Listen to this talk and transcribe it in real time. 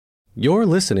You're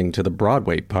listening to the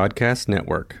Broadway Podcast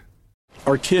Network.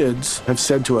 Our kids have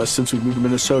said to us since we moved to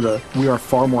Minnesota, we are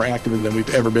far more active than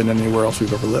we've ever been anywhere else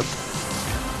we've ever lived.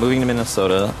 Moving to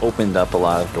Minnesota opened up a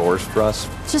lot of doors for us.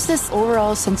 Just this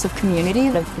overall sense of community,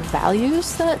 of the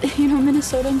values that,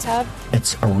 Minnesotans have.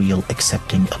 It's a real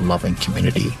accepting, loving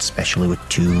community, especially with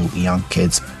 2 young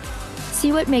kids.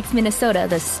 See what makes Minnesota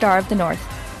the star of the North.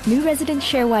 New residents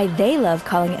share why they love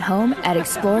calling it home at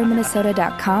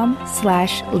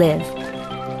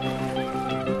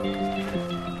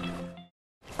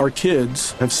exploreminnesota.com/live. Our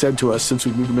kids have said to us since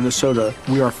we moved to Minnesota,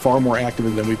 we are far more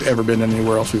active than we've ever been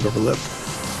anywhere else we've ever lived.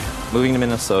 Moving to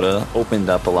Minnesota opened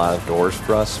up a lot of doors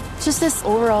for us. Just this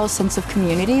overall sense of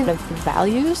community, of the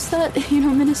values that,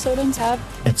 Minnesotans have.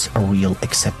 It's a real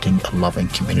accepting, loving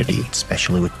community,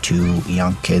 especially with 2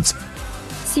 young kids.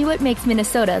 See what makes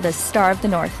Minnesota the star of the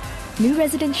North. New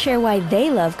residents share why they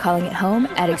love calling it home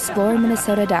at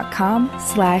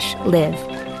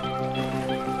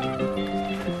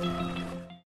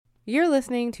exploreminnesota.com/live. You're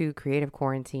listening to Creative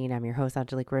Quarantine. I'm your host,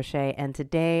 Angelique Roche, and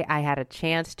today I had a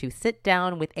chance to sit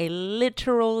down with a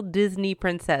literal Disney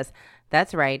princess.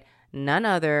 That's right, none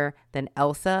other than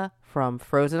Elsa from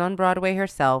Frozen on Broadway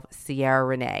herself, Ciara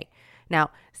Renee.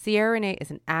 Now, Ciara Renee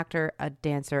is an actor, a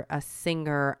dancer, a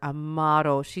singer, a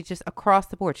model. She's just across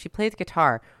the board. She plays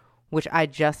guitar, which I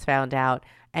just found out.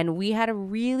 And we had a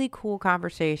really cool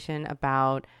conversation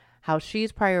about how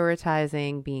she's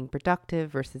prioritizing being productive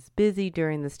versus busy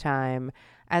during this time,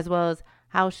 as well as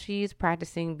how she's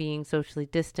practicing being socially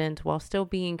distant while still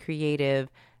being creative,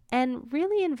 and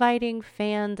really inviting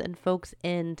fans and folks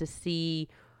in to see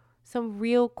some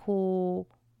real cool,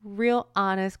 real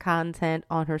honest content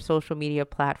on her social media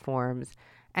platforms.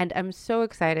 And I'm so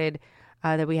excited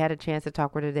that we had a chance to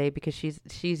talk with her today, because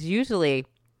she's usually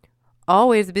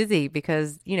always busy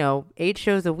because, 8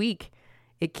 shows a week.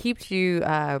 It keeps you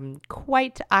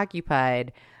quite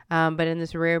occupied. But in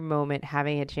this rare moment,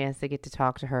 having a chance to get to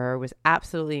talk to her was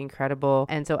absolutely incredible.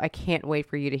 And so I can't wait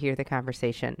for you to hear the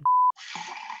conversation.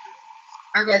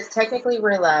 I guess technically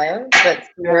we're live, but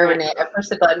Ciara Renee, I pushed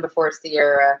the button before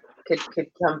Ciara could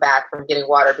come back from getting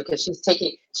water, because she's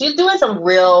doing some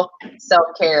real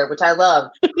self-care, which I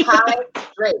love.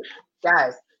 Hydrate,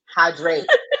 guys, hydrate.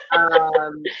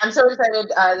 I'm so excited.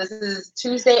 This is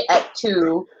Tuesday at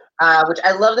 2, which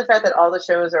I love the fact that all the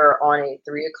shows are on at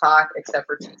 3 o'clock, except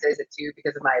for Tuesdays at 2,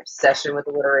 because of my obsession with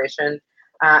alliteration.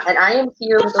 And I am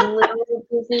here with a little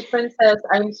Disney princess.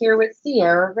 I'm here with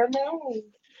Ciara Renee.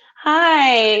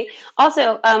 Hi.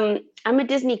 Also, I'm a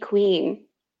Disney queen.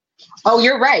 Oh,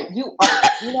 you're right. You are.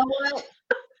 You know what?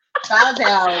 Bow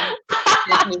down,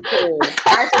 Disney queen.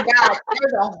 I forgot.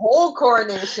 There's a whole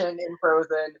coronation in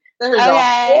Frozen. There's a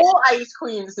whole Ice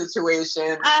Queen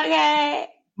situation. Okay.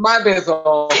 My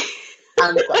bizzle.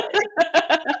 I'm sorry.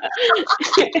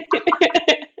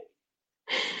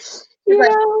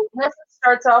 This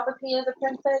starts off with me as a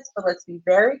princess, but let's be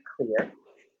very clear.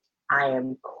 I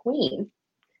am queen.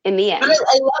 In the end.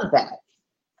 I love that.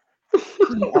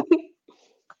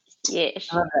 Yes.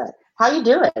 I love that. How you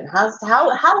doing? How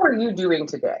are you doing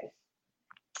today?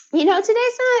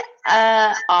 Today's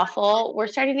not awful. We're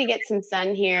starting to get some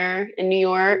sun here in New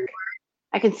York.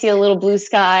 I can see a little blue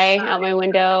sky out my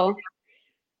window,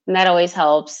 and that always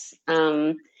helps.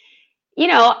 I'm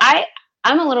a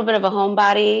little bit of a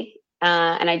homebody,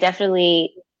 and I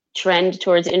definitely trend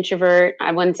towards introvert.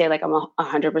 I wouldn't say like I'm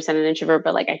 100% an introvert,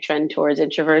 but like I trend towards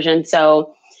introversion.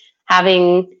 So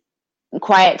having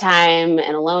quiet time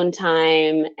and alone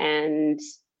time and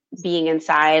being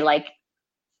inside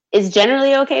is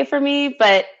generally okay for me,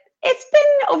 but it's been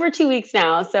over 2 weeks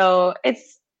now. So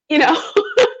it's,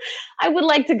 I would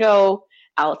like to go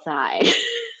outside.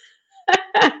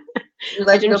 You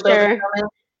like to go sure.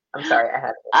 I'm sorry, I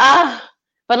had to.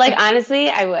 But honestly,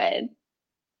 I would.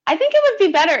 I think it would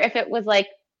be better if it was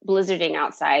blizzarding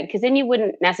outside, because then you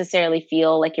wouldn't necessarily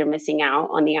feel like you're missing out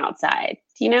on the outside.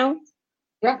 Do you know?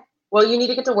 Yeah. Well, you need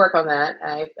to get to work on that.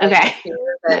 I hear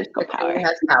that the queen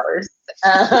has powers.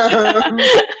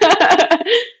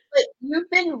 But you've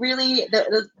been really,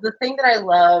 the thing that I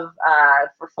love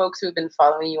for folks who have been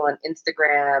following you on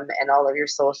Instagram and all of your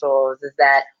socials is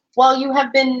that while you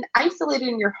have been isolated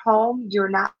in your home, you're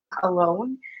not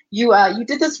alone. You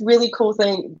did this really cool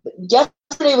thing.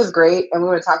 Yesterday was great, and we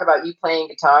want to talk about you playing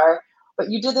guitar. But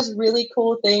you did this really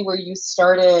cool thing where you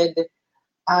started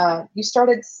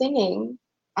singing,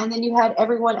 and then you had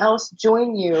everyone else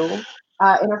join you in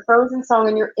a Frozen song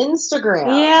on your Instagram.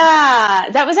 Yeah,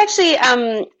 that was actually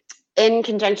in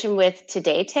conjunction with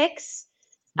Today Tix,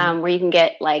 where you can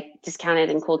get discounted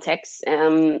and cool Tix.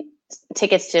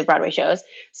 tickets to Broadway shows.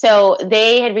 So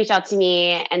they had reached out to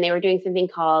me and they were doing something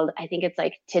called, I think it's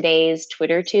like Today's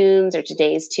Twitter Tunes or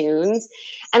Today's Tunes.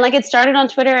 And like it started on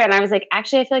Twitter and I was like,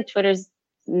 actually, I feel like Twitter's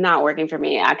not working for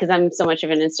me because I'm so much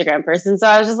of an Instagram person. So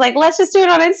I was just like, let's just do it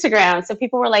on Instagram. So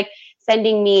people were like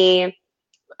sending me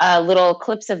little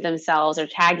clips of themselves or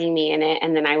tagging me in it.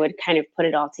 And then I would kind of put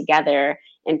it all together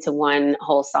into one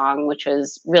whole song, which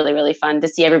was really, really fun to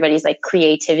see everybody's like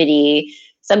creativity.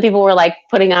 Some people were like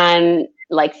putting on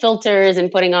like filters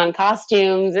and putting on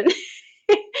costumes, and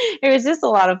it was just a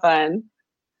lot of fun.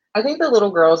 I think the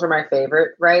little girls are my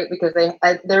favorite, right? Because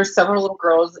there's several little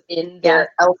girls in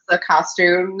their Elsa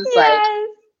costumes, like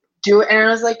do it, and I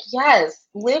was like, yes,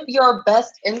 live your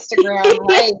best Instagram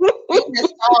life. Sing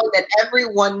this song that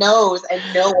everyone knows and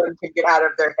no one can get out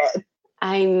of their head.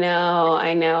 I know.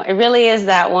 It really is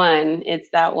that one. It's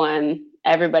that one.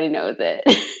 Everybody knows it.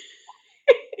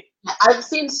 I've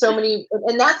seen so many,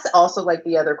 and that's also like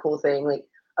the other cool thing. Like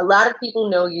a lot of people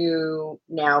know you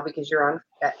now because you're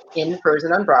in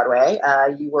Frozen on Broadway.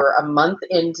 You were a month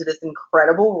into this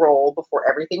incredible role before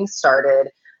everything started,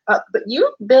 but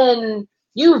you've been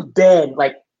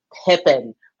like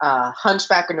Pippin,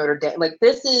 Hunchback of Notre Dame. Like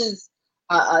this is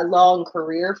a long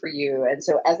career for you, and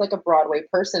so as like a Broadway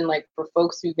person, like for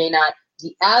folks who may not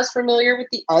be as familiar with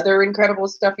the other incredible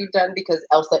stuff you've done, because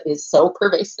Elsa is so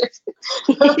pervasive.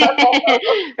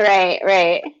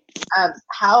 Right.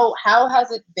 How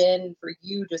has it been for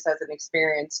you, just as an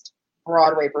experienced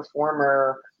Broadway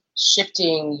performer,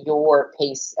 shifting your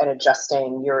pace and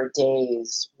adjusting your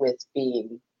days with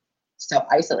being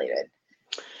self-isolated?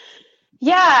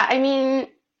 Yeah, I mean,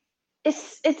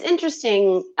 it's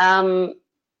interesting to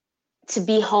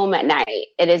be home at night.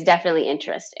 It is definitely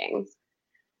interesting.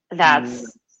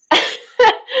 That's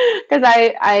because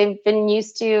I've been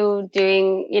used to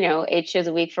doing 8 shows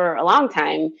a week for a long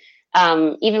time.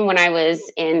 Even when I was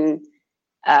in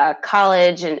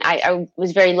college, and I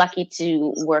was very lucky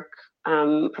to work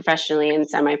professionally and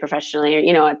semi-professionally,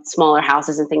 or at smaller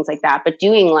houses and things like that. But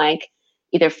doing like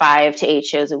either 5 to 8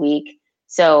 shows a week.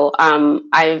 So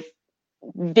I've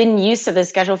been used to the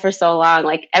schedule for so long.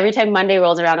 Like every time Monday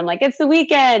rolls around, I'm like, it's the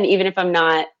weekend, even if I'm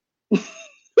not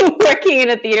working in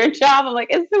a theater job. I'm like,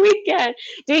 it's the weekend.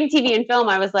 Doing TV and film,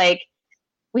 I was like,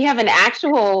 we have an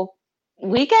actual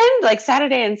weekend, like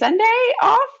Saturday and Sunday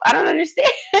off? I don't understand.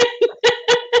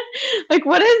 Like,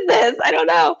 what is this? I don't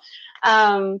know.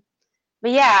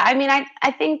 But yeah, I mean,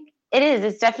 I think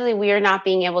it's definitely weird not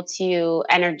being able to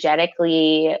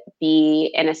energetically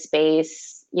be in a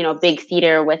space, big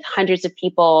theater with hundreds of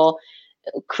people,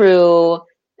 crew,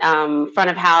 front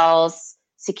of house,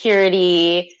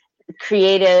 security,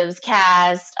 creatives,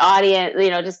 cast, audience,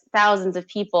 just thousands of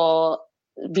people,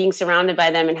 being surrounded by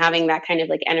them and having that kind of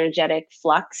like energetic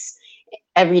flux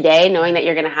every day, knowing that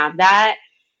you're going to have that.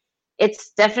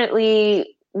 It's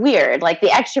definitely weird. Like the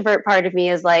extrovert part of me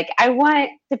is like, I want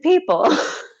the people.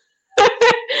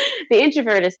 The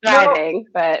introvert is thriving,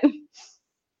 but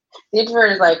the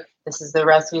introvert is like, this is the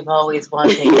rest we've always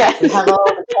wanted. Yes. We have all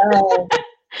the time.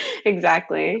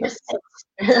 Exactly.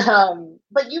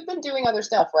 But you've been doing other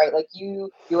stuff, right? Like you're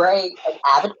an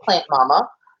avid plant mama.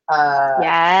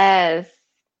 Yes.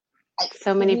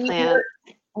 So many plants.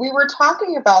 We were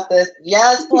talking about this.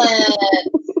 Yes, plants.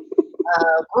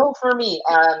 Grow for me.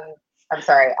 I'm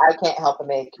sorry, I can't help but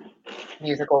make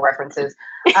musical references.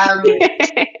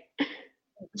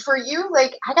 For you,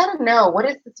 like, I gotta know, what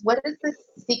is the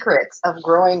secrets of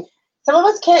growing? Some of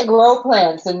us can't grow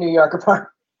plants in New York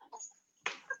apartments.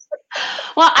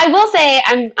 Well, I will say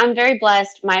I'm very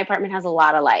blessed. My apartment has a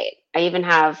lot of light. I even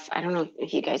have, I don't know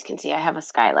if you guys can see, I have a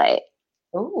skylight.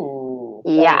 Ooh.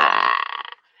 Yeah.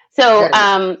 So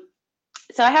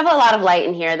so I have a lot of light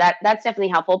in here. That's definitely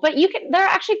helpful. But there are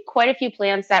actually quite a few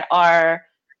plants that are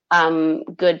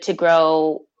good to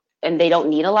grow and they don't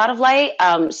need a lot of light.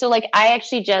 So like I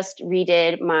actually just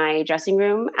redid my dressing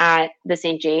room at the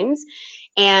St. James,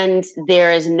 and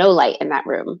there is no light in that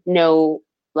room. No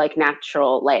like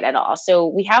natural light at all. So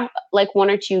we have like 1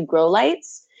 or 2 grow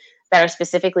lights that are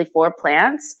specifically for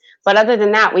plants. But other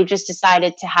than that, we've just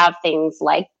decided to have things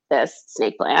like this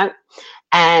snake plant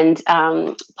and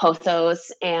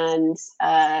pothos and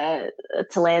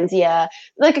tillandsia,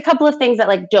 like a couple of things that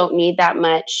like don't need that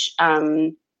much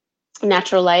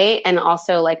natural light and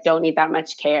also like don't need that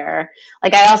much care.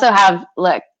 Like I also have,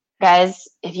 look, guys,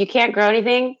 if you can't grow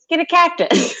anything, get a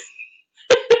cactus.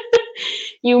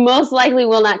 You most likely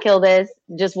will not kill this.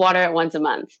 Just water it once a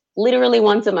month. Literally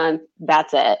once a month.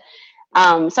 That's it.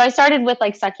 So I started with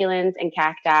like succulents and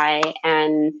cacti,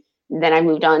 and then I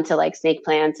moved on to like snake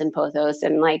plants and pothos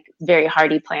and like very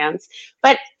hardy plants.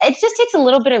 But it just takes a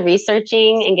little bit of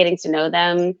researching and getting to know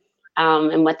them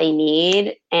and what they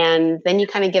need. And then you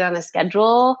kind of get on a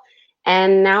schedule.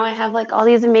 And now I have like all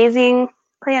these amazing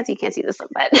plants. You can't see this one,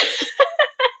 but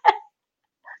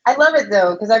I love it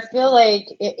though, because I feel like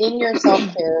in your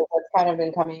self-care, what's kind of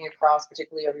been coming across,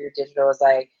 particularly over your digital, is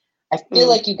like, I feel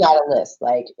like you got a list.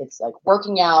 Like, it's like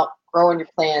working out, growing your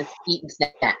plants, eating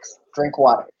snacks, drink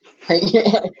water.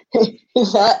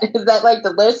 is that like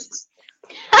the list?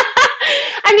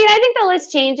 I mean, I think the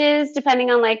list changes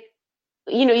depending on like,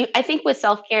 I think with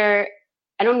self-care,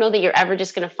 I don't know that you're ever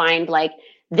just going to find like,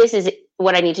 this is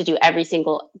what I need to do every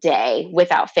single day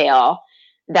without fail.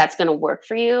 That's going to work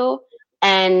for you.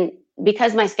 And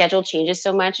because my schedule changes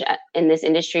so much in this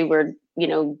industry, we're,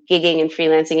 gigging and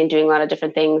freelancing and doing a lot of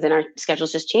different things, and our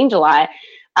schedules just change a lot.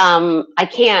 I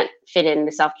can't fit in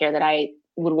the self-care that I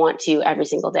would want to every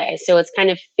single day. So it's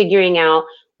kind of figuring out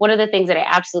what are the things that I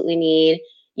absolutely need,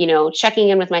 checking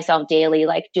in with myself daily.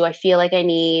 Like, do I feel like I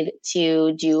need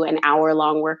to do an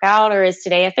hour-long workout, or is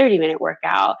today a 30-minute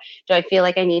workout? Do I feel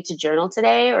like I need to journal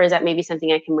today, or is that maybe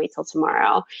something I can wait till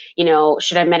tomorrow?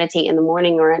 Should I meditate in the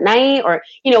morning or at night, or,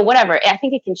 whatever. I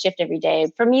think it can shift every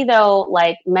day. For me, though,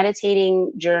 like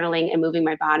meditating, journaling, and moving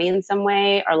my body in some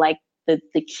way are like the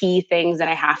key things that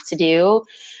I have to do.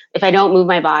 If I don't move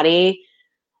my body,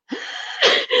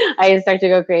 I start to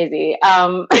go crazy.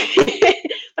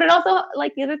 But it also,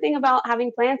 like, the other thing about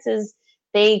having plants is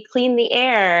they clean the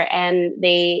air and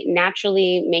they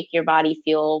naturally make your body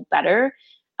feel better.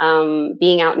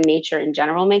 Being out in nature in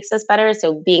general makes us better.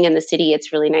 So being in the city,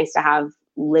 it's really nice to have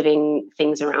living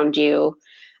things around you,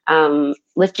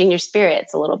 lifting your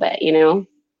spirits a little bit,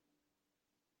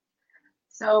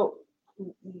 So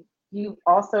you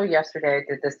also yesterday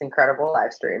did this incredible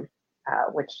live stream,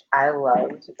 which I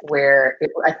loved, where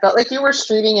I felt like you were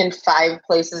streaming in 5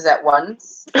 places at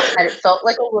once, and it felt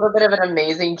like a little bit of an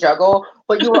amazing juggle,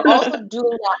 but you were also doing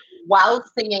that while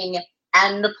singing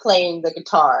and playing the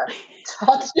guitar.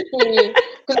 Talk to me,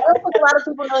 because I don't think a lot of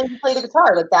people know you play the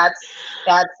guitar. Like,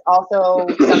 that's also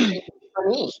something for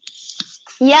me.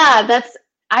 Yeah,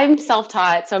 I'm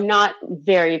self-taught, so I'm not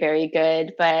very, very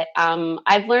good, but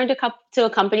I've learned to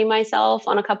accompany myself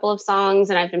on a couple of songs,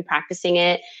 and I've been practicing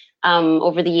it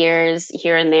over the years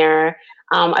here and there.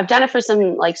 I've done it for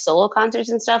some like solo concerts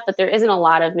and stuff, but there isn't a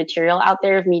lot of material out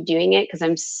there of me doing it because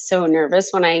I'm so nervous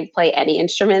when I play any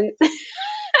instrument.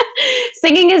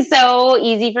 Singing is so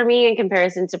easy for me in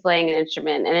comparison to playing an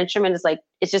instrument. An instrument is like,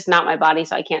 it's just not my body,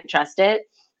 so I can't trust it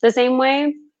the same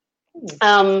way.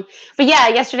 But yeah,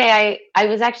 yesterday I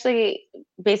was actually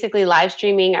basically live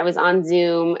streaming. I was on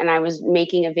Zoom and I was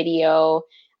making a video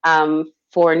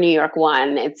for New York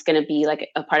One. It's going to be like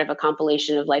a part of a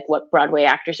compilation of like what Broadway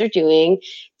actors are doing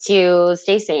to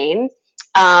stay sane.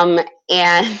 And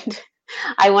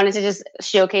I wanted to just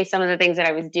showcase some of the things that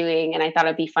I was doing. And I thought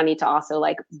it'd be funny to also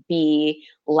like be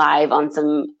live on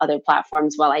some other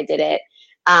platforms while I did it.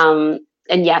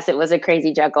 And yes, it was a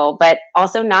crazy juggle, but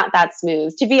also not that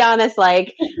smooth. To be honest,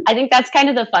 like, I think that's kind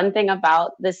of the fun thing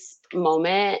about this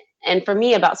moment. And for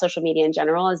me, about social media in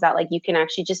general, is that like you can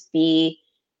actually just be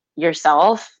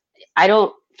yourself. I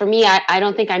don't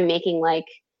think I'm making like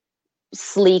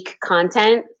sleek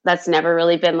content. That's never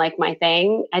really been like my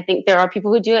thing. I think there are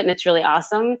people who do it and it's really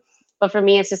awesome. But for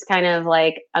me, it's just kind of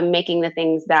like I'm making the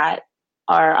things that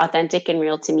are authentic and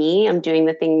real to me. I'm doing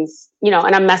the things, and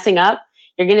I'm messing up.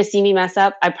 You're going to see me mess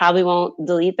up. I probably won't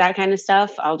delete that kind of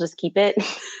stuff. I'll just keep it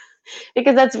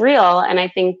because that's real. And I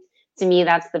think to me,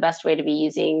 that's the best way to be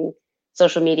using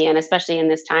social media. And especially in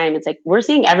this time, it's like we're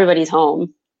seeing everybody's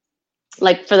home.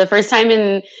 Like for the first time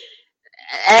in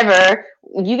ever,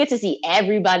 you get to see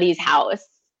everybody's house,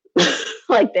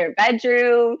 like their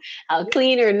bedroom, how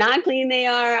clean or not clean they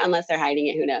are, unless they're hiding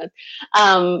it, who knows?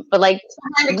 But like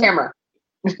behind the camera.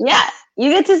 Yeah, you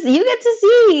get to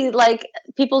see like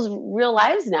people's real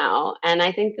lives now, and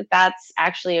I think that that's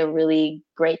actually a really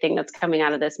great thing that's coming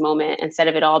out of this moment. Instead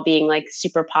of it all being like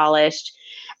super polished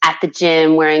at the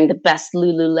gym, wearing the best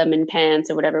Lululemon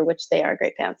pants or whatever, which they are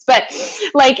great pants, but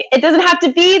like it doesn't have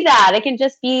to be that. It can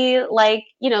just be like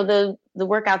the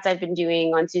workouts I've been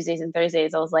doing on Tuesdays and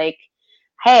Thursdays. I was like,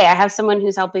 hey, I have someone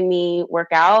who's helping me work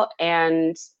out,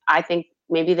 and I think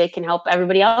maybe they can help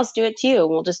everybody else do it too.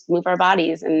 We'll just move our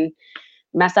bodies and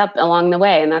mess up along the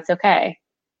way, and that's okay.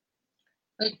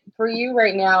 Like for you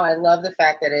right now, I love the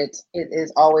fact that it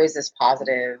is always this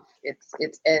positive.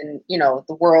 It's and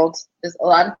the world, there's a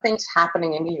lot of things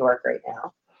happening in New York right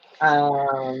now.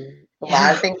 A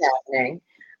lot of things happening.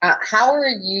 How are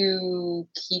you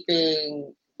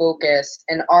keeping focused?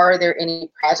 And are there any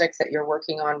projects that you're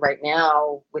working on right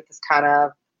now with this kind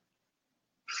of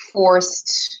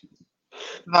forced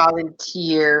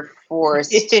volunteer,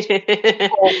 forced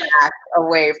pullback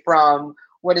away from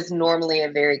what is normally a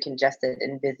very congested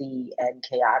and busy and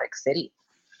chaotic city?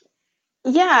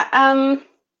 Yeah. I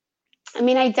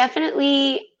mean, I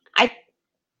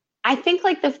think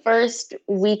like the first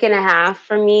week and a half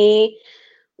for me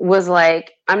was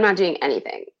like, I'm not doing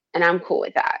anything and I'm cool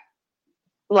with that.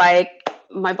 Like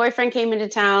my boyfriend came into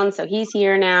town, so he's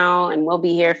here now and we'll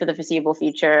be here for the foreseeable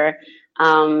future.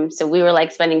 So we were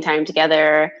like spending time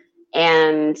together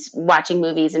and watching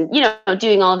movies and, you know,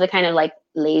 doing all of the kind of like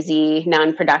lazy,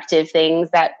 non-productive things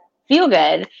that feel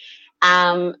good.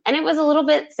 And it was a little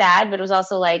bit sad, but it was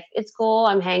also like, it's cool.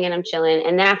 I'm hanging, I'm chilling.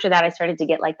 And then after that, I started to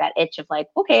get like that itch of like,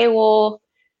 okay, what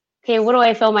do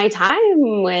I fill my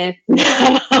time with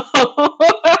now?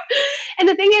 And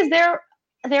the thing is, there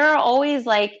are always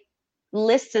like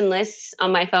lists and lists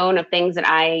on my phone of things that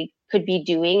I could be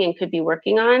doing and could be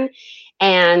working on.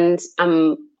 And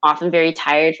I'm often very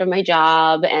tired from my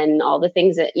job and all the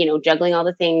things that, you know, juggling all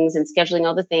the things and scheduling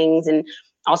all the things and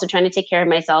also trying to take care of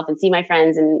myself and see my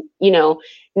friends. And, you know,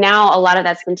 now a lot of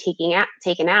that's been taken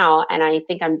out. And I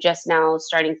think I'm just now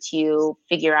starting to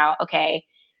figure out, okay,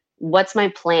 what's my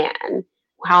plan?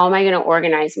 How am I going to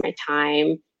organize my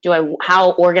time?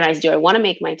 How organized do I want to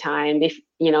make my time,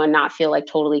 you know, and not feel like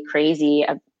totally crazy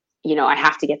of, you know, I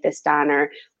have to get this done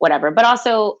or whatever. But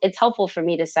also it's helpful for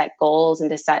me to set goals and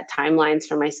to set timelines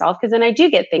for myself, because then I do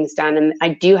get things done. And I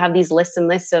do have these lists and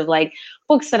lists of like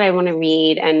books that I want to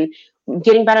read and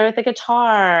getting better at the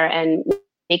guitar and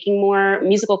making more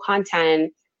musical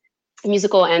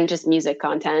and just music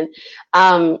content,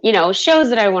 you know, shows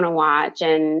that I want to watch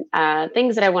and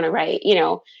things that I want to write, you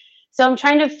know. So I'm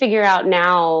trying to figure out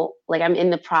now, like I'm in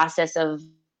the process of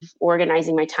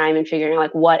organizing my time and figuring out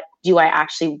like what do I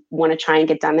actually want to try and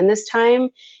get done in this time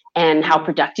and how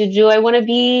productive do I want to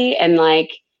be, and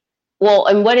like, well,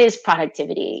 and what is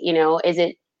productivity, you know?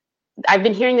 I've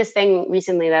been hearing this thing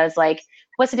recently that is like,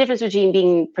 what's the difference between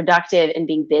being productive and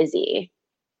being busy?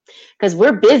 Because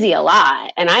we're busy a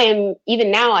lot, and even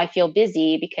now I feel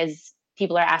busy because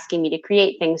people are asking me to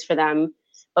create things for them,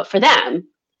 but for them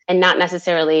and not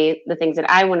necessarily the things that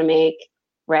I want to make,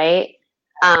 right?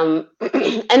 And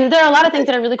there are a lot of things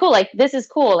that are really cool. Like this is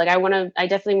cool. Like I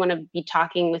definitely want to be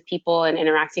talking with people and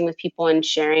interacting with people and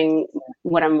sharing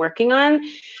what I'm working on.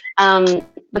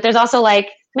 But there's also like,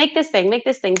 make this thing, do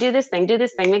this thing,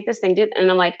 make this thing,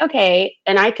 and I'm like, okay.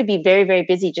 And I could be very, very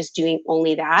busy just doing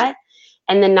only that,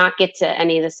 and then not get to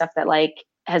any of the stuff that like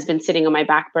has been sitting on my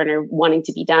back burner wanting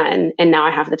to be done. And now I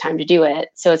have the time to do it.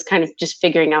 So it's kind of just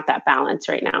figuring out that balance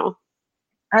right now.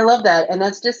 I love that. And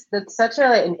that's such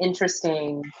an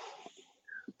interesting,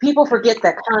 people forget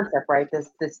that concept, right?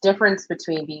 This difference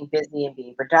between being busy and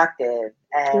being productive.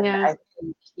 And Yeah. I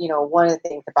think, you know, one of the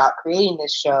things about creating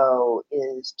this show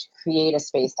is to create a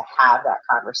space to have that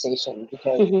conversation,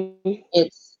 because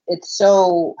it's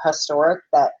so historic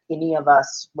that any of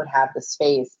us would have the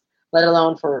space, let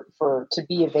alone for to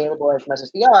be available as much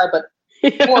as we are, but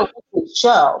for a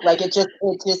show. Like it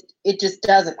just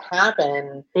doesn't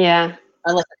happen. Yeah.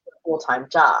 Unless it's a full-time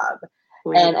job.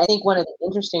 Right. And I think one of the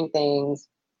interesting things,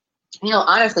 you know,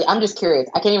 honestly, I'm just curious.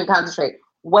 I can't even concentrate.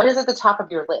 What is at the top of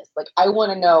your list? Like, I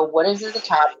want to know what is at the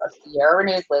top of Ciara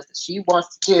Renee's list that she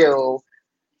wants to do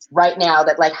right now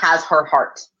that like has her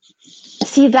heart.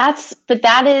 See, that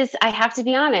is, I have to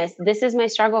be honest, this is my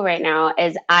struggle right now,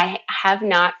 is I have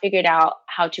not figured out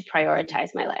how to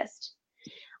prioritize my list.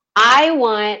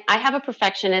 I have a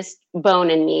perfectionist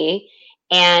bone in me,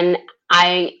 and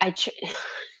I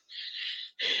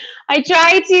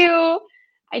try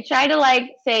to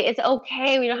like say it's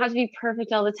okay. We don't have to be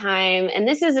perfect all the time. And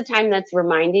this is a time that's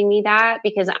reminding me that,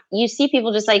 because you see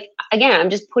people just like, again, I'm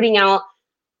just putting out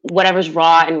whatever's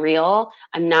raw and real.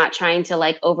 I'm not trying to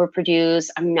like overproduce.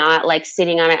 I'm not like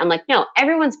sitting on it. I'm like, no,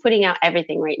 everyone's putting out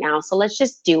everything right now. So let's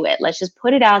just do it. Let's just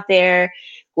put it out there.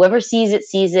 Whoever sees it,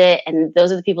 sees it. And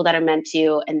those are the people that are meant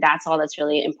to. And that's all that's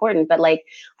really important. But like,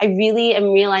 I really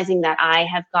am realizing that I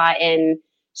have gotten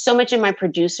so much in my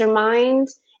producer mind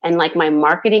and like my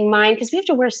marketing mind, because we have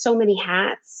to wear so many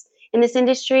hats in this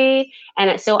industry.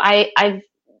 And so I've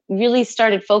really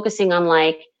started focusing on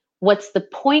like, what's the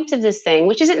point of this thing,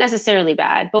 which isn't necessarily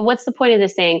bad, but what's the point of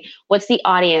this thing? What's the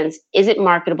audience? Is it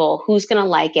marketable? Who's going to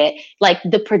like it? Like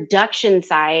the production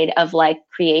side of like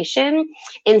creation,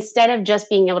 instead of just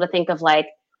being able to think of like,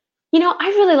 you know, I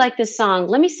really like this song.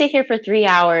 Let me sit here for 3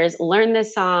 hours, learn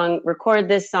this song, record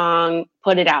this song,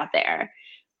 put it out there.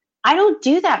 I don't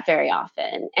do that very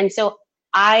often. And so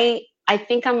I I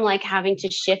think I'm like having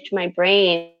to shift my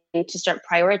brain to start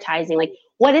prioritizing, like,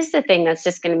 what is the thing that's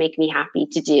just going to make me happy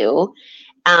to do?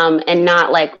 And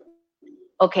not like,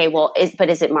 okay, well, is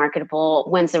it marketable?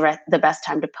 When's the best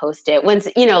time to post it? When's,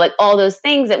 like all those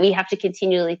things that we have to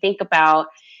continually think about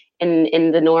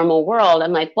in the normal world.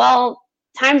 I'm like, well,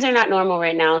 times are not normal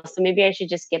right now. So maybe I should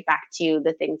just get back to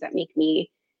the things that make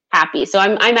me happy. So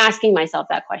I'm asking myself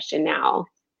that question now.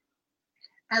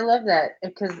 I love that,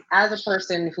 because as a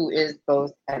person who is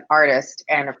both an artist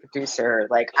and a producer,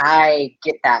 like I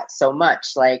get that so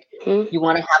much. Like you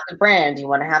want to have the brand, you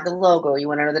want to have the logo, you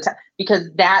want to know the time, because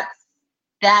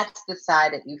that's the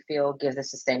side that you feel gives a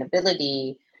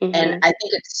sustainability. And I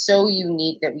think it's so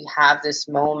unique that we have this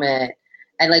moment.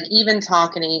 And like even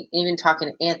talking to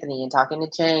Anthony and talking to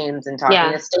James and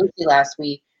talking to Stacey last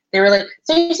week, they were like,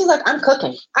 Stacey's like, I'm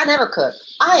cooking. I never cook.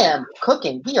 I am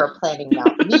cooking. We are planning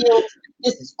out meals.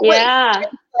 This is great. Yeah.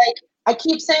 Like, I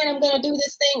keep saying I'm going to do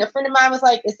this thing. A friend of mine was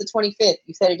like, it's the 25th.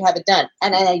 You said you'd have it done.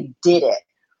 And I did it.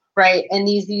 Right. And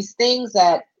these things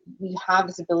that we have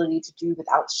this ability to do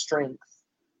without strength,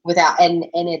 and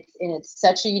it's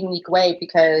such a unique way,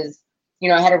 because,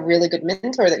 I had a really good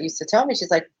mentor that used to tell me,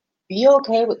 she's like, be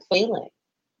okay with failing.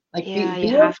 Like, be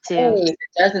you have okay to. if it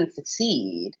doesn't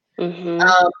succeed.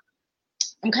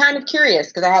 I'm kind of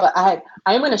curious, because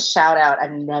I'm going to shout out. I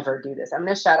never do this. I'm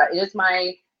going to shout out. It is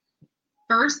my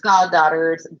first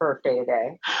goddaughter's birthday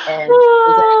today, and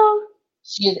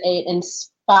she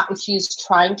is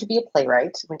trying to be a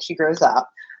playwright when she grows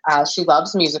up. She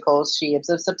loves musicals. She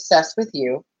is obsessed with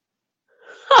you.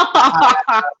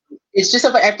 It's just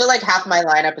so funny. I feel like half my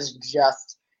lineup is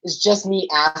just me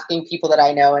asking people that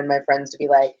I know and my friends to be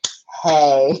like,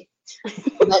 hey,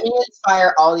 let me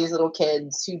inspire all these little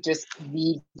kids who just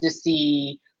need to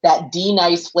see that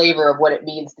nice flavor of what it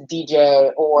means to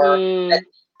DJ, or that the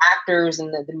actors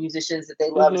and the musicians that they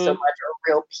love so much are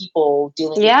real people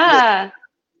dealing with it.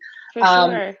 For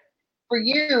sure. For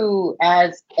you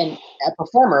as a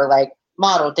performer, like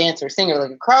model, dancer, singer,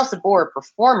 like across the board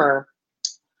performer,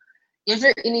 is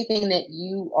there anything that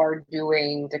you are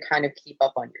doing to kind of keep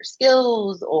up on your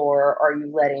skills, or are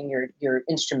you letting your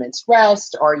instruments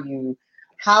rest?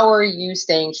 How are you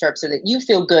staying sharp so that you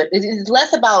feel good? It's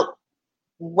less about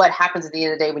what happens at the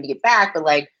end of the day when you get back, but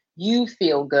like you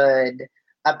feel good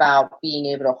about being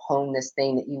able to hone this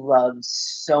thing that you love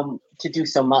to do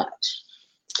so much.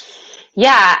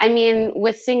 Yeah, I mean,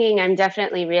 with singing, I'm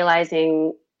definitely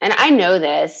realizing, and I know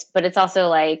this, but it's also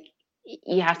like,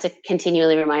 you have to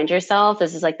continually remind yourself.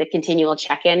 This is like the continual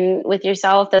check-in with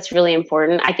yourself. That's really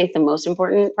important. I think the most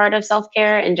important part of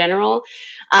self-care in general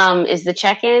is the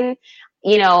check-in.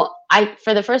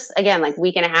 For the first, again, like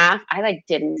week and a half, I like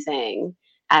didn't sing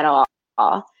at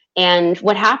all. And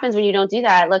what happens when you don't do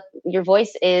that? Look, your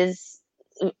voice it's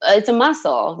a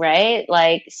muscle, right?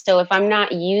 Like, so if I'm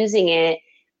not using it,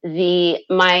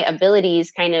 my abilities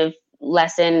kind of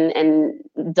lessen and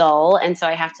dull, and so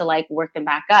I have to like work them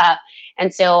back up.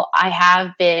 And so I have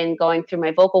been going through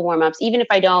my vocal warm-ups, even if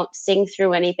I don't sing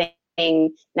through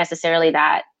anything necessarily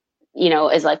that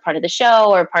is like part of the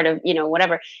show or part of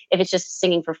whatever. If it's just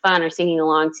singing for fun or singing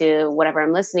along to whatever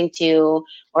I'm listening to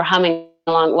or humming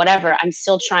along, whatever, I'm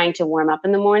still trying to warm up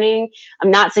in the morning.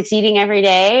 I'm not succeeding every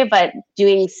day, but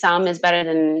doing some is better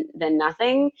than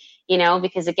nothing,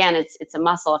 because again, it's a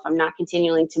muscle. If I'm not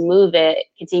continuing to move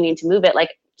it,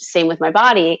 like same with my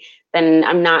body, then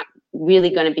I'm not really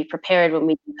going to be prepared when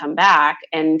we come back.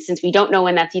 And since we don't know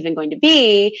when that's even going to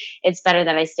be, it's better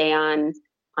that I stay on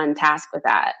task with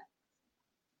that.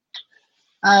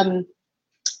 I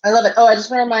love it. Oh, I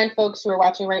just want to remind folks who are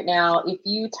watching right now, if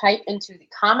you type into the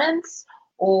comments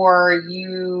or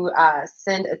you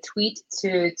send a tweet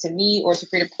to me or to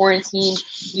Creative Quarantine,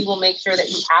 we will make sure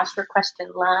that you ask your question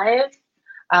live.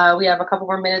 We have a couple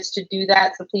more minutes to do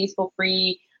that, so please feel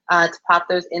free to pop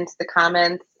those into the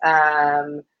comments.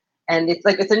 And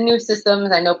it's a new system.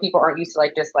 I know people aren't used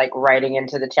to just writing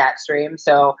into the chat stream.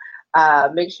 So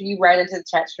make sure you write into the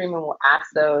chat stream and we'll ask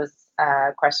those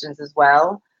questions as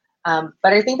well.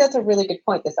 But I think that's a really good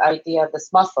point, this idea of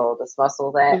this muscle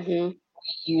that we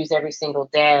use every single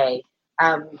day.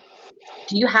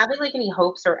 Do you have any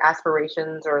hopes or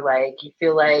aspirations, or you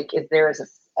feel like if there is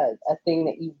a thing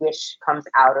that you wish comes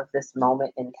out of this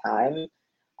moment in time?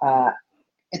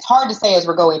 It's hard to say as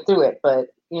we're going through it, but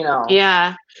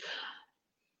Yeah.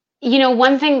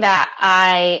 One thing that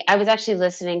I was actually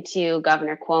listening to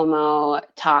Governor Cuomo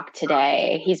talk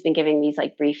today. He's been giving these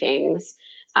briefings.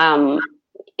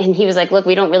 And he was like, look,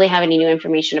 we don't really have any new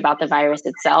information about the virus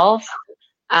itself.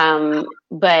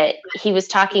 But he was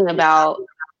talking about,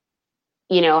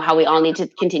 how we all need to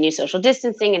continue social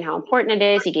distancing and how important it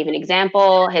is. He gave an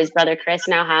example. His brother Chris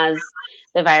now has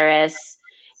the virus.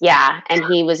 Yeah. And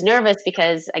he was nervous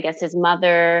because I guess his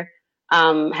mother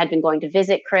had been going to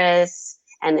visit Chris.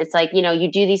 And it's like,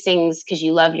 you do these things because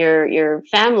you love your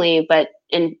family, but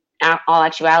in all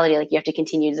actuality, like you have to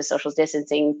continue the social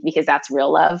distancing because that's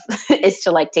real love is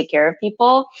to like take care of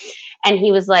people. And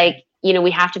he was like,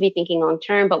 we have to be thinking long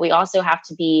term, but we also have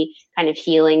to be kind of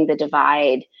healing the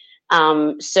divide.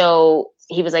 So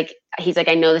he's like,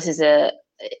 I know this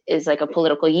is like a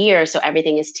political year, so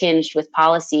everything is tinged with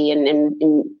policy and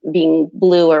being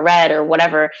blue or red or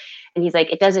whatever. And he's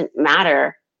like, it doesn't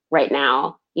matter right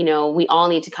now. We all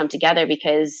need to come together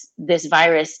because this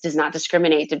virus does not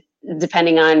discriminate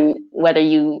depending on whether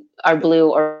you are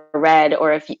blue or red,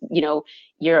 or if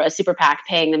you're a super PAC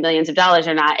paying the millions of dollars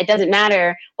or not. It doesn't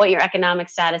matter what your economic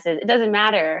status is. It doesn't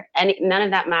matter, and none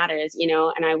of that matters.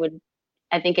 And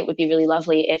I think it would be really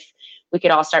lovely if we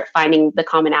could all start finding the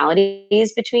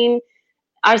commonalities between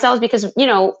ourselves, because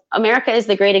America is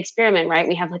the great experiment, right?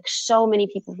 We have like so many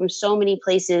people from so many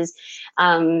places,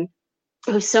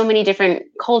 with so many different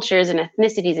cultures and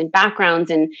ethnicities and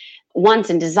backgrounds and wants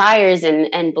and desires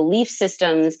and belief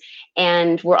systems,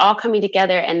 and we're all coming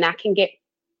together, and that can get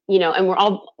and we're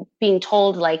all being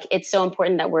told like it's so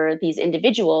important that we're these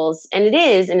individuals, and it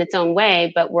is in its own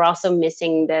way, but we're also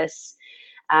missing this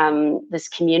this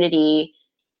community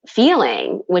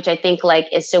feeling, which I think like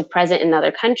is so present in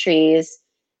other countries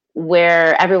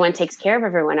where everyone takes care of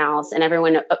everyone else and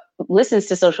everyone listens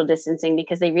to social distancing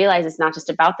because they realize it's not just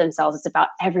about themselves, it's about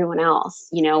everyone else.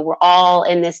 We're all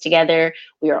in this together.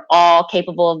 We are all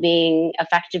capable of being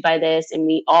affected by this, and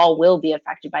we all will be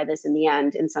affected by this in the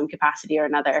end in some capacity or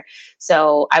another.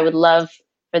 So I would love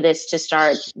for this to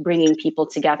start bringing people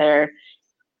together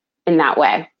in that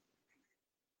way.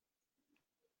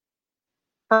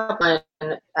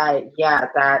 Yeah,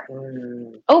 that.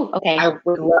 Oh, okay. I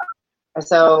would love.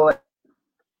 So,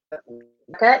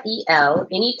 EL,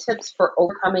 any tips for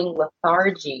overcoming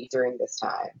lethargy during this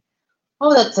time?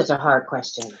 Oh, that's such a hard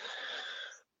question.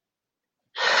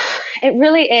 It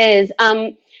really is.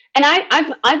 And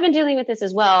I've been dealing with this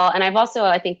as well. And I've also,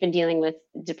 I think, been dealing with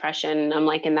depression. I'm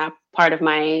like in that part of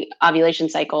my ovulation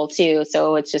cycle too.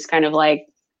 So it's just kind of like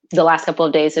the last couple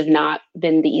of days have not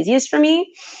been the easiest for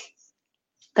me,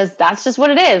 because that's just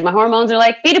what it is. My hormones are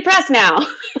like, be depressed now.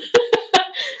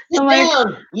 I'm like,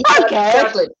 okay.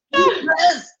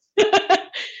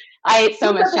 I ate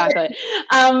so much chocolate.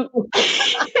 So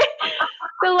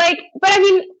like, but I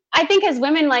mean, I think as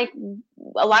women, like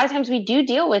a lot of times we do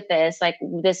deal with this, like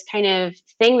this kind of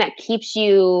thing that keeps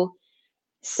you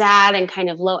sad and kind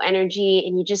of low energy.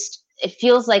 And it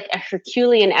feels like a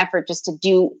Herculean effort just to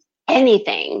do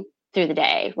anything through the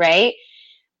day. Right.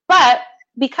 But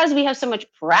because we have so much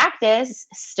practice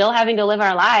still having to live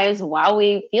our lives while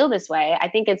we feel this way, I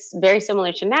think it's very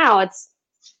similar to now.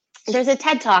 There's a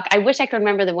TED Talk. I wish I could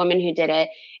remember the woman who did it.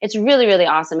 It's really, really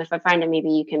awesome. If I find it, maybe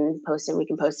you can post it, we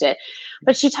can post it.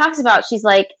 But she's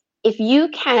like, if you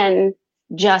can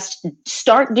just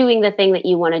start doing the thing that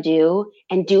you want to do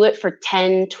and do it for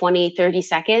 10, 20, 30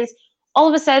 seconds, all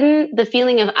of a sudden the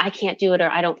feeling of I can't do it or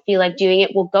I don't feel like doing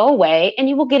it will go away and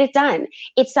you will get it done.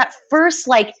 It's that first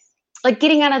like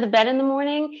getting out of the bed in the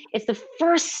morning. It's the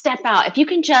first step out. If you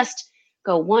can just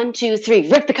go 1, 2, 3,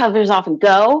 rip the covers off and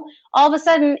go, all of a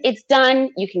sudden it's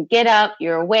done. You can get up,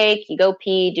 you're awake, you go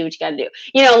pee, do what you got to do.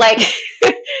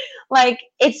 Like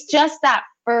it's just that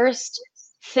first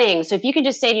thing. So if you can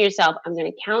just say to yourself, I'm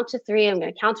going to count to 3, I'm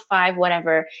going to count to 5,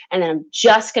 whatever, and then I'm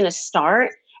just going to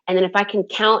start. And then if I can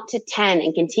count to 10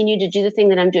 and continue to do the thing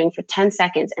that I'm doing for 10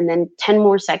 seconds and then 10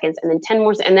 more seconds and then 10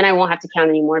 more, and then I won't have to count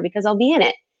anymore because I'll be in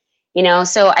it.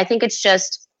 So I think it's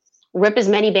just rip as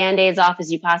many Band-Aids off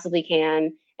as you possibly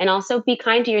can. And also be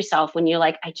kind to yourself when you're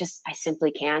like, I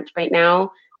simply can't right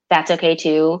now. That's okay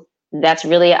too. That's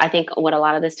really, I think what a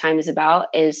lot of this time is about,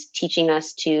 is teaching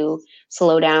us to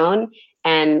slow down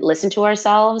and listen to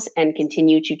ourselves and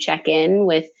continue to check in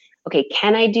with, okay,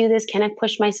 can I do this? Can I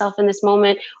push myself in this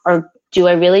moment? Or do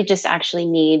I really just actually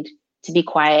need to be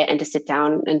quiet and to sit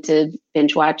down and to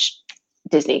binge watch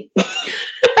Disney?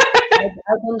 I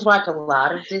binge watch a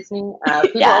lot of Disney. People are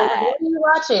like, what are you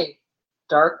watching?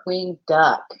 Darkwing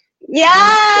Duck.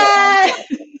 Yeah.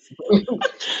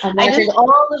 I'm watching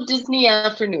all of Disney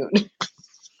afternoon.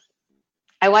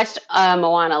 I watched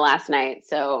Moana last night,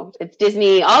 so it's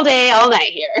Disney all day, all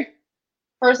night here.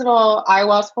 First of all, I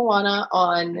watched Moana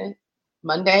on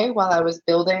Monday while I was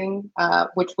building,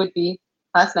 which would be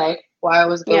last night, while I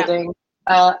was building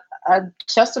a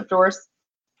chest of drawers.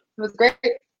 It was great.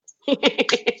 Gave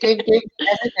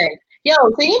everything. Yo,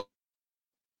 see?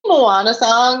 Moana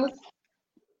songs.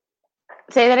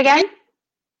 Say that again?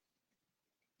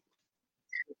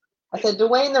 I said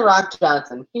Dwayne "The Rock"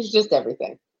 Johnson. He's just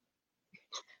everything.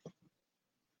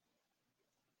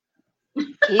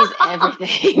 He's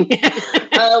everything. We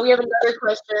have another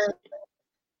question.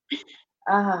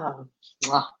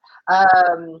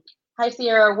 Hi,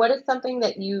 Ciara. What is something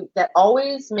that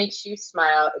always makes you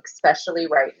smile, especially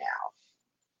right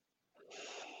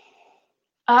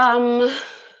now?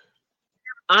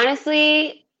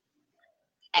 Honestly,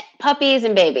 puppies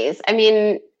and babies. I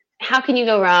mean, how can you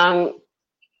go wrong?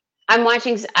 I'm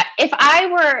watching. If I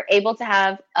were able to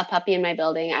have a puppy in my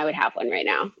building, I would have one right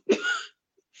now.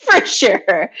 For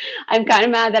sure. I'm kind of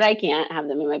mad that I can't have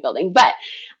them in my building, but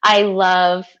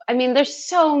there's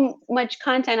so much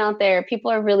content out there. People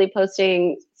are really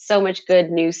posting so much good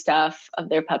new stuff of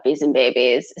their puppies and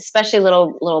babies, especially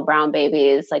little brown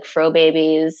babies, like fro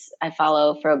babies. I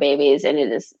follow fro babies and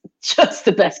it is just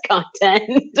the best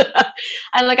content.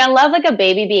 I love like a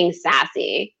baby being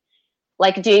sassy,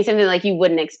 like doing something like you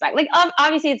wouldn't expect. Like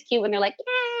obviously it's cute when they're like,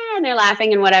 yeah, and they're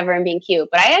laughing and whatever and being cute.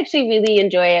 But I actually really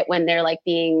enjoy it when they're like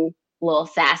being little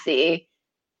sassy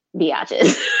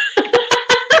biatches.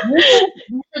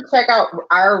 You should check out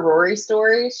our Rory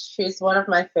stories. She's one of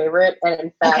my favorite, and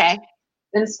in fact,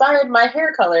 inspired my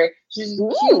hair color. She's a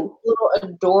cute, little,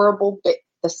 adorable.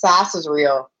 The sass is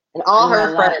real, and all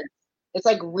her friends. It's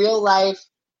like real life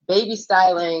baby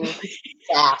styling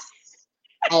sass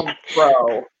and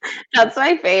bro. That's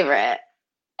my favorite.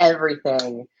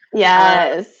 Everything.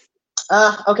 Yes.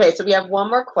 Okay, so we have one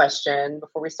more question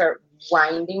before we start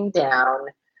winding down.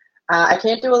 I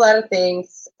can't do a lot of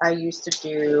things I used to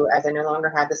do as I no longer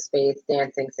have the space,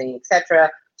 dancing, singing, etc.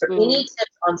 So any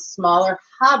tips on smaller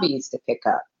hobbies to pick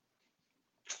up?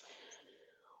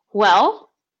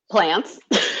 Well, plants.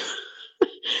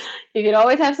 You could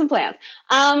always have some plants.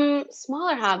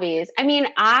 Smaller hobbies. I mean,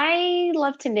 I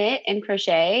love to knit and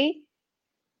crochet.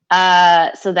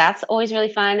 So that's always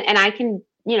really fun. And I can,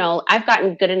 I've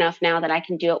gotten good enough now that I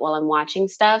can do it while I'm watching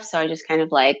stuff. So I just kind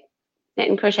of like knit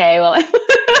and crochet while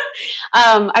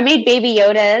I made baby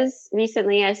Yodas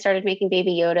recently. I started making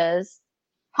baby Yodas.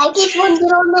 How does one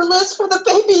get on the list for the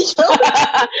baby Yoda?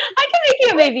 I can make you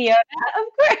a baby Yoda, of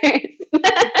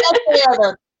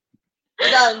course.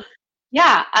 Done.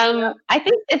 Yeah, I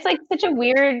think it's like such a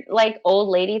weird, like old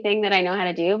lady thing that I know how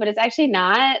to do, but it's actually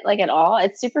not like at all.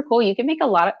 It's super cool. You can make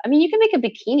you can make a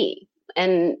bikini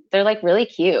and they're like really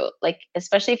cute. Like,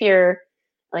 especially if you're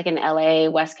like an LA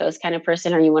West Coast kind of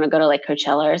person, or you want to go to like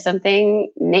Coachella or something,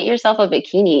 knit yourself a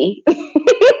bikini.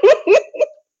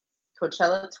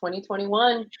 Coachella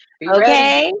 2021. Be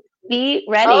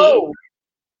ready. Oh,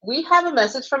 we have a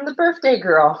message from the birthday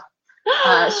girl.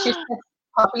 She said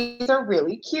puppies are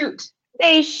really cute.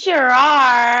 They sure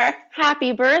are.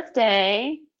 Happy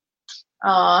birthday.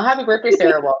 Happy birthday,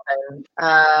 Sarah Walton.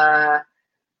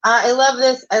 I love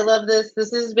this.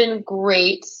 This has been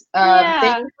great.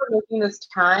 Thank you for making this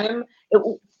time.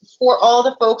 For all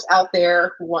the folks out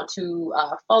there who want to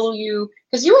follow you,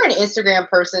 because you are an Instagram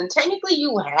person. Technically,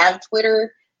 you have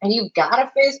Twitter and you've got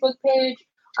a Facebook page,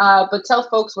 but tell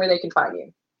folks where they can find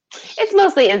you. It's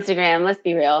mostly Instagram. Let's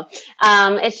be real.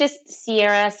 It's just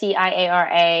Ciara,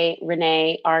 Ciara,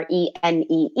 Renee,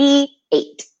 Renee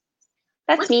 8.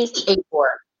 That's me. 8 for?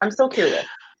 I'm so curious.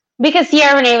 Because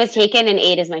Ciara Renee was taken, and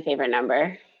 8 is my favorite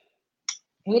number.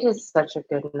 8 is such a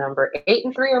good number. 8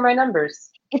 and 3 are my numbers.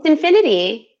 It's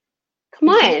infinity. Come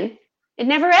on. It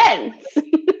never ends.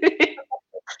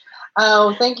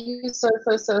 Oh, thank you so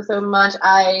much.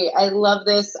 I love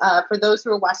this. For those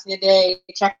who are watching today,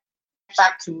 check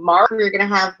back tomorrow. We're going to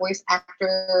have voice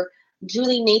actor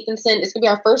Julie Nathanson. It's going to be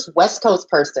our first West Coast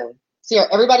person. So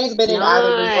everybody's been in out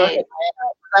of New York. It's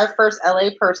our first LA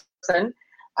person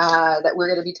that we're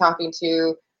going to be talking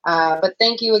to. But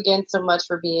thank you again so much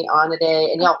for being on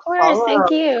today. And y'all, of course, thank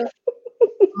you.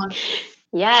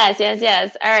 Yes.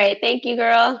 All right, thank you,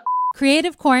 girl.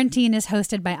 Creative Quarantine is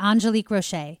hosted by Angelique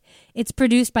Roche. It's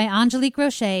produced by Angelique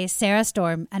Roche, Sarah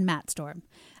Storm, and Matt Storm.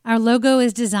 Our logo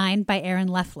is designed by Aaron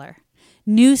Leffler.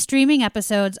 New streaming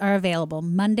episodes are available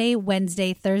Monday,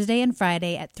 Wednesday, Thursday, and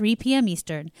Friday at 3 p.m.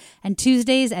 Eastern, and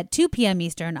Tuesdays at 2 p.m.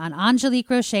 Eastern on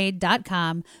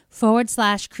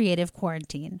angeliqueroche.com/creative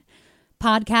quarantine.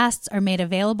 Podcasts are made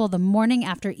available the morning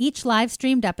after each live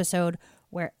streamed episode,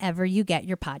 wherever you get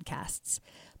your podcasts.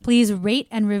 Please rate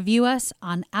and review us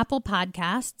on Apple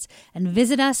Podcasts and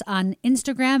visit us on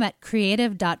Instagram at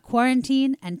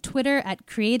creative.quarantine and Twitter at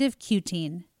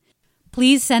creativeqteen.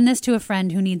 Please send this to a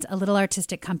friend who needs a little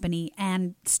artistic company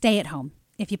and stay at home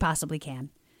if you possibly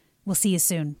can. We'll see you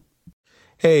soon.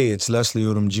 Hey, it's Leslie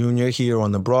Odom Jr. here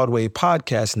on the Broadway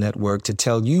Podcast Network to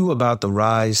tell you about the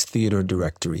Rise Theater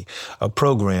Directory, a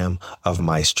program of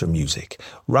Maestra Music.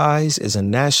 Rise is a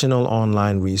national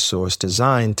online resource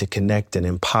designed to connect and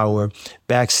empower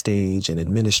backstage and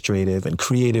administrative and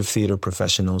creative theater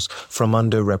professionals from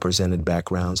underrepresented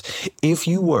backgrounds. If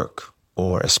you work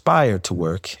or aspire to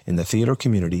work in the theater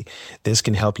community, this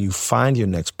can help you find your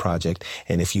next project.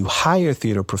 And if you hire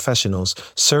theater professionals,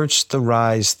 search the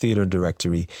Rise Theater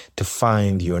Directory to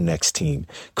find your next team.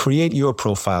 Create your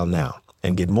profile now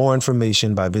and get more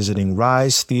information by visiting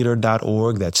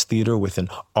risetheater.org. That's theater with an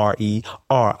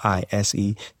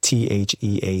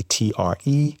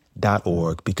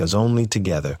RERISETHEATRE.org, because only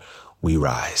together we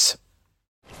rise.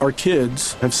 Our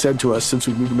kids have said to us since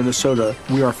we moved to Minnesota,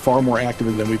 we are far more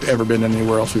active than we've ever been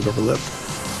anywhere else we've ever lived.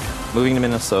 Moving to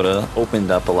Minnesota opened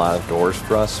up a lot of doors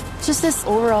for us. Just this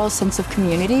overall sense of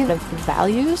community, the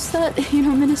values that,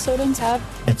 Minnesotans have.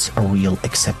 It's a real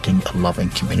accepting, loving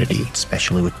community,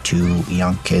 especially with 2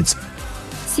 young kids.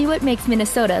 See what makes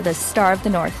Minnesota the star of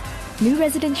the North. New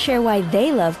residents share why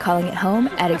they love calling it home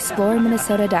at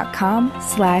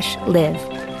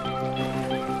exploreminnesota.com/live.